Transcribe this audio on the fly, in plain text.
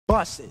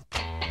Bust it.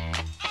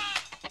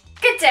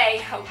 Good day,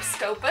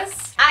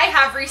 HopeScopeus. I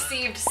have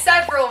received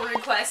several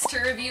requests to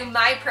review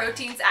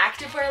MyProtein's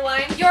activewear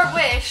line. Your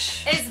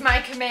wish is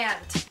my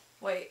command.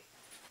 Wait,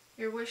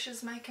 your wish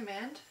is my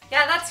command?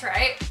 Yeah, that's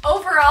right.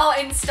 Overall,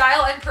 in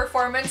style and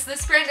performance,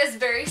 this brand is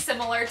very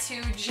similar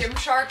to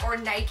Gymshark or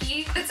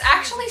Nike. It's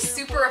actually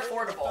super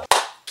affordable.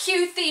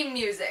 Cue theme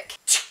music.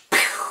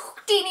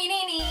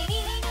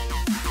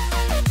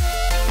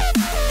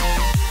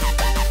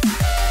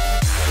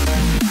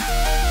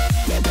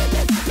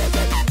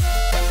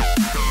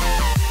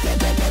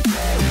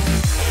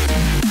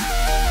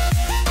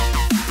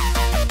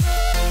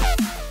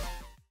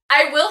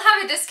 I will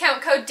have a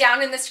discount code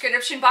down in the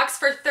description box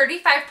for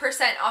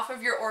 35% off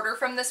of your order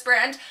from this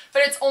brand,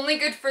 but it's only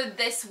good for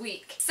this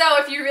week. So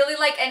if you really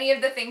like any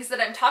of the things that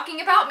I'm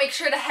talking about, make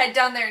sure to head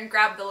down there and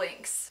grab the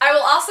links. I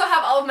will also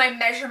have all of my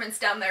measurements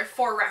down there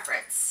for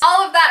reference.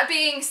 All of that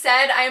being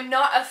said, I am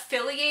not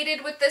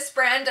affiliated with this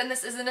brand and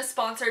this isn't a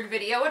sponsored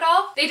video at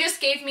all. They just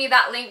gave me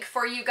that link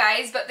for you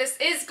guys, but this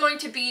is going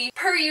to be,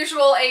 per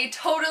usual, a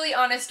totally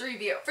honest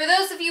review. For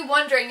those of you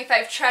wondering if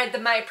I've tried the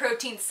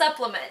MyProtein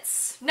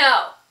supplements,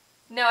 no.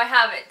 No, I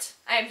haven't.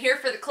 I am here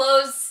for the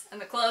clothes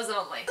and the clothes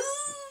only.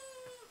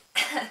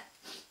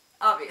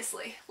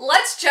 Obviously.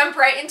 Let's jump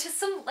right into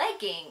some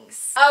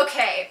leggings.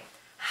 Okay,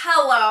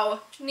 hello,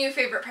 new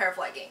favorite pair of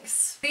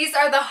leggings. These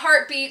are the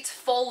Heartbeat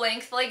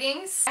full-length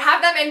leggings. I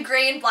have them in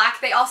gray and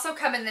black. They also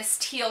come in this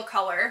teal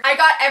color. I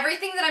got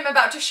everything that I'm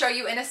about to show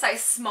you in a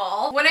size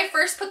small. When I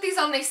first put these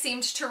on, they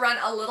seemed to run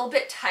a little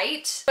bit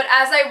tight, but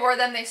as I wore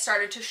them, they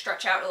started to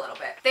stretch out a little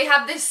bit. They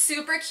have this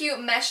super cute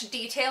mesh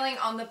detailing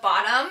on the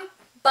bottom.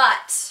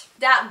 But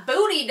that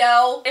booty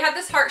though, they have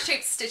this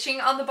heart-shaped stitching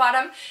on the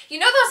bottom. You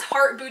know those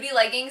heart booty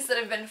leggings that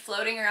have been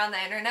floating around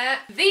the internet?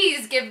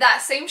 These give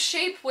that same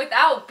shape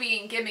without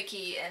being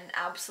gimmicky and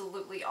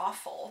absolutely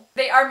awful.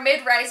 They are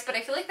mid-rise, but I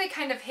feel like they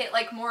kind of hit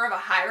like more of a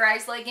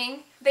high-rise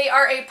legging. They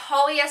are a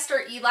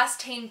polyester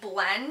elastane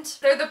blend.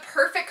 They're the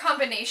perfect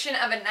combination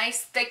of a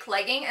nice thick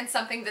legging and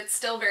something that's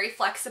still very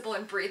flexible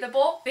and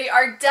breathable. They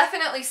are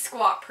definitely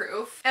squat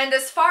proof. And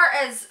as far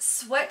as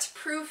sweat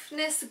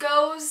proofness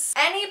goes,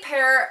 any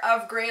pair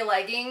of gray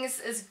leggings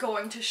is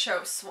going to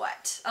show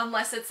sweat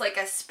unless it's like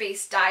a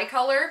space dye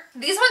color.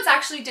 These ones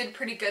actually did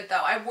pretty good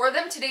though. I wore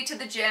them today to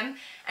the gym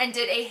and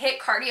did a HIIT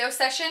cardio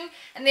session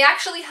and they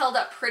actually held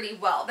up pretty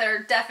well.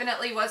 There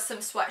definitely was some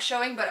sweat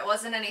showing, but it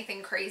wasn't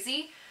anything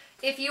crazy.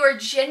 If you are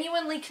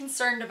genuinely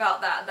concerned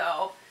about that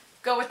though,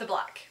 go with the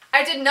black.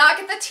 I did not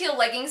get the teal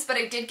leggings, but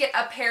I did get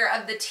a pair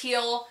of the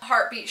teal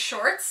Heartbeat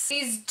shorts.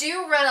 These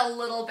do run a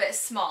little bit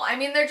small. I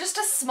mean, they're just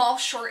a small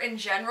short in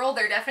general.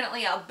 They're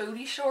definitely a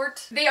booty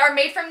short. They are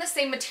made from the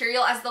same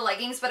material as the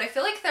leggings, but I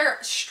feel like they're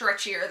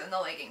stretchier than the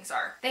leggings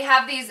are. They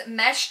have these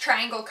mesh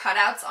triangle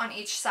cutouts on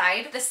each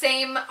side, the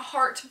same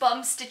heart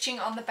bum stitching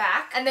on the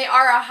back, and they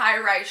are a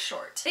high-rise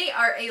short. They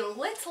are a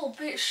little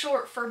bit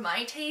short for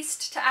my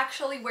taste to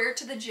actually wear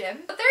to the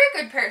gym, but they're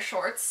a good pair of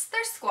shorts.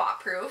 They're squat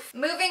proof.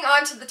 Moving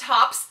on to the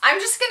tops, I'm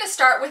just gonna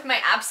start with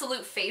my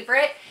absolute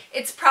favorite.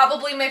 It's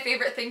probably my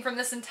favorite thing from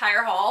this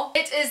entire haul.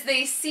 It is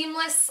the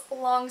seamless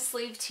long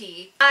sleeve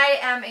tee. I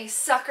am a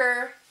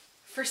sucker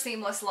for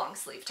seamless long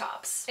sleeve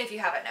tops, if you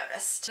haven't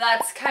noticed.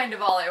 That's kind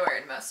of all I wear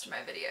in most of my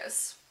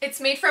videos. It's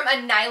made from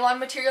a nylon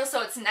material,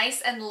 so it's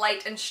nice and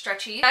light and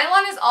stretchy.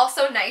 Nylon is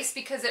also nice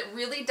because it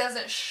really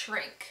doesn't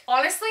shrink.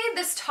 Honestly,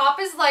 this top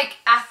is like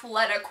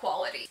Athleta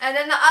quality. And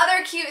then the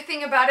other cute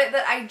thing about it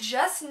that I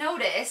just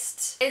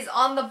noticed is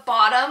on the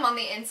bottom, on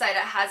the inside, it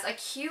has a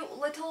cute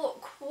little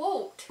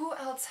quote. Who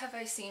else have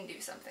I seen do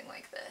something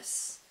like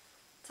this?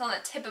 It's on the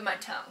tip of my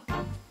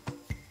tongue.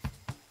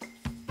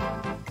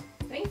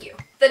 Thank you.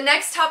 The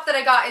next top that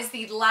I got is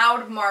the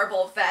Loud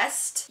Marble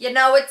vest. You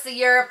know it's a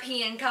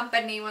European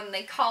company when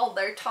they call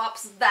their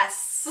tops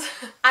vests.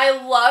 I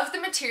love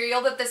the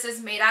material that this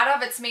is made out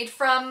of. It's made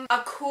from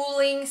a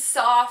cooling,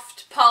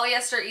 soft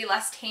polyester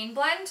elastane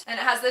blend, and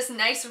it has this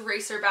nice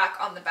racer back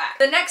on the back.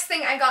 The next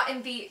thing I got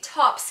in the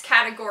tops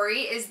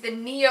category is the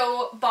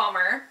Neo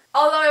Bomber.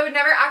 Although I would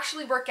never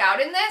actually work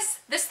out in this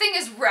thing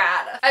is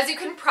rad. As you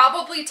can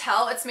probably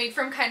tell, it's made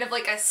from kind of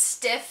like a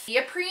stiff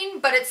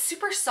neoprene, but it's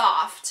super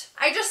soft.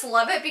 I just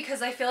love it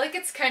because I feel like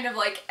it's kind of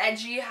like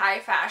edgy high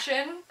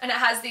fashion, and it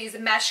has these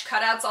mesh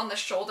cutouts on the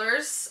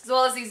shoulders as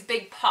well as these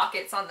big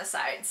pockets on the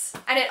sides.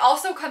 And it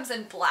also comes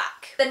in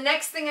black. The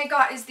next thing I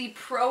got is the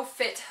Pro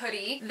Fit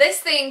hoodie. This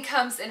thing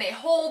comes in a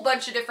whole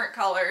bunch of different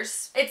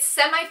colors. It's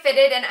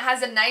semi-fitted and it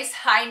has a nice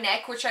high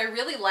neck, which I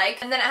really like,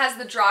 and then it has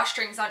the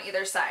drawstrings on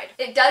either side.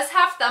 It does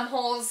have thumb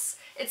holes.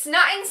 It's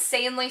not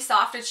insanely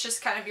soft, it's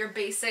just kind of your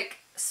basic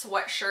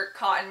sweatshirt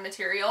cotton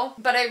material,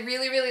 but I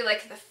really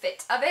like the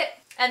fit of it.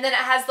 And then it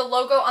has the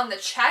logo on the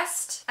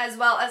chest as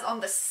well as on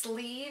the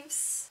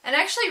sleeves. And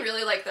I actually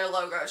really like their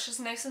logo. It's just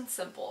nice and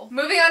simple.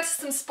 Moving on to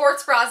some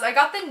sports bras. I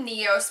got the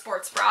Neo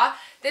sports bra.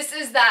 This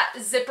is that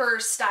zipper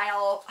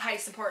style high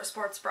support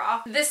sports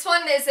bra. This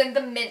one is in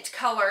the mint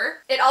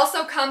color. It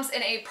also comes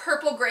in a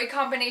purple gray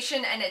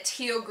combination and a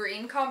teal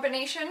green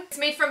combination. It's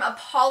made from a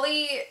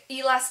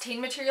polyelastane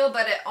material,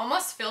 but it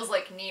almost feels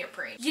like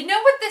neoprene. You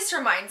know what this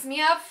reminds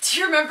me of? Do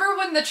you remember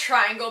when the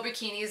triangle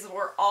bikinis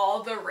were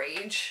all the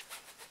rage?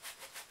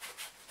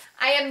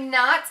 I am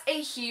not a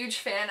huge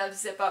fan of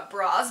zip-up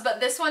bras, but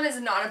this one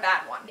is not a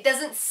bad one. It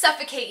doesn't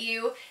suffocate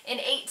you in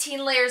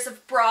 18 layers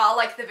of bra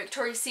like the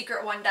Victoria's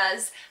Secret one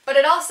does, but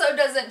it also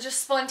doesn't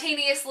just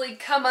spontaneously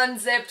come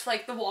unzipped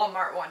like the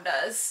Walmart one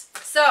does.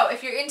 So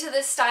if you're into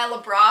this style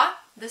of bra,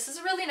 this is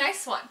a really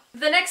nice one.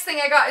 The next thing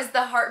I got is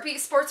the Heartbeat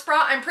sports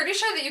bra. I'm pretty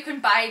sure that you can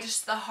buy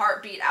just the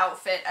Heartbeat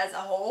outfit as a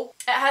whole.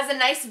 It has a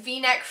nice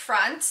V-neck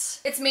front.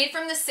 It's made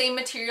from the same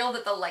material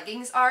that the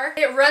leggings are.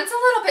 It runs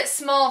a little bit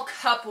small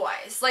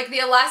cup-wise. Like the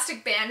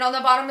elastic band on the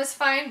bottom is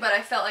fine, but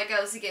I felt like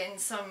I was getting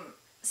some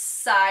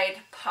side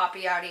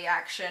poppy-outy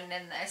action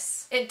in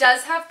this. It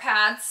does have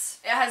pads.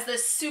 It has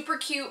this super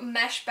cute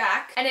mesh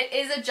back, and it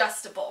is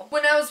adjustable.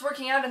 When I was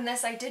working out in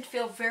this, I did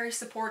feel very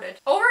supported.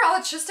 Overall,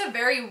 it's just a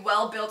very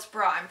well-built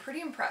bra. I'm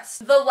pretty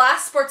impressed. The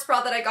last sports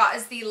bra that I got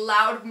is the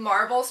Loud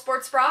Marble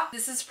sports bra.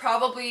 This is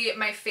probably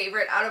my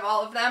favorite out of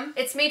all of them.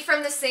 It's made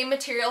from the same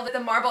material that the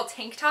marble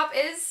tank top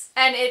is,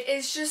 and it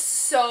is just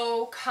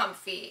so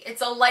comfy.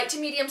 It's a light to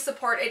medium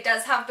support. It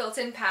does have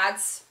built-in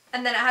pads.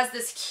 And then it has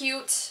this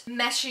cute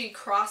meshy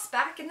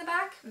crossback in the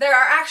back. There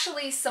are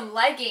actually some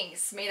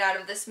leggings made out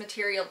of this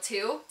material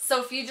too.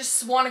 So if you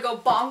just want to go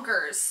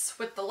bonkers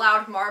with the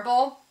Loud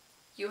Marble,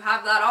 you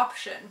have that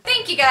option.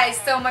 Thank you guys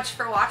so much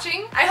for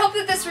watching. I hope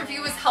that this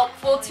review was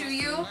helpful to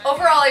you.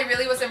 Overall, I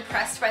really was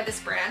impressed by this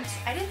brand.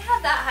 I didn't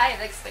have that high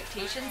of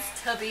expectations,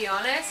 to be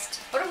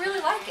honest, but I really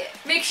like it.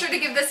 Make sure to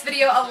give this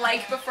video a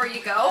like before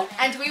you go,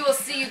 and we will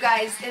see you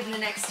guys in the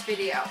next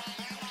video.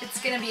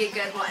 It's gonna be a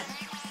good one.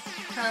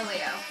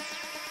 Leo.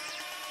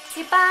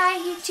 Say bye,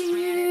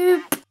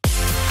 YouTube.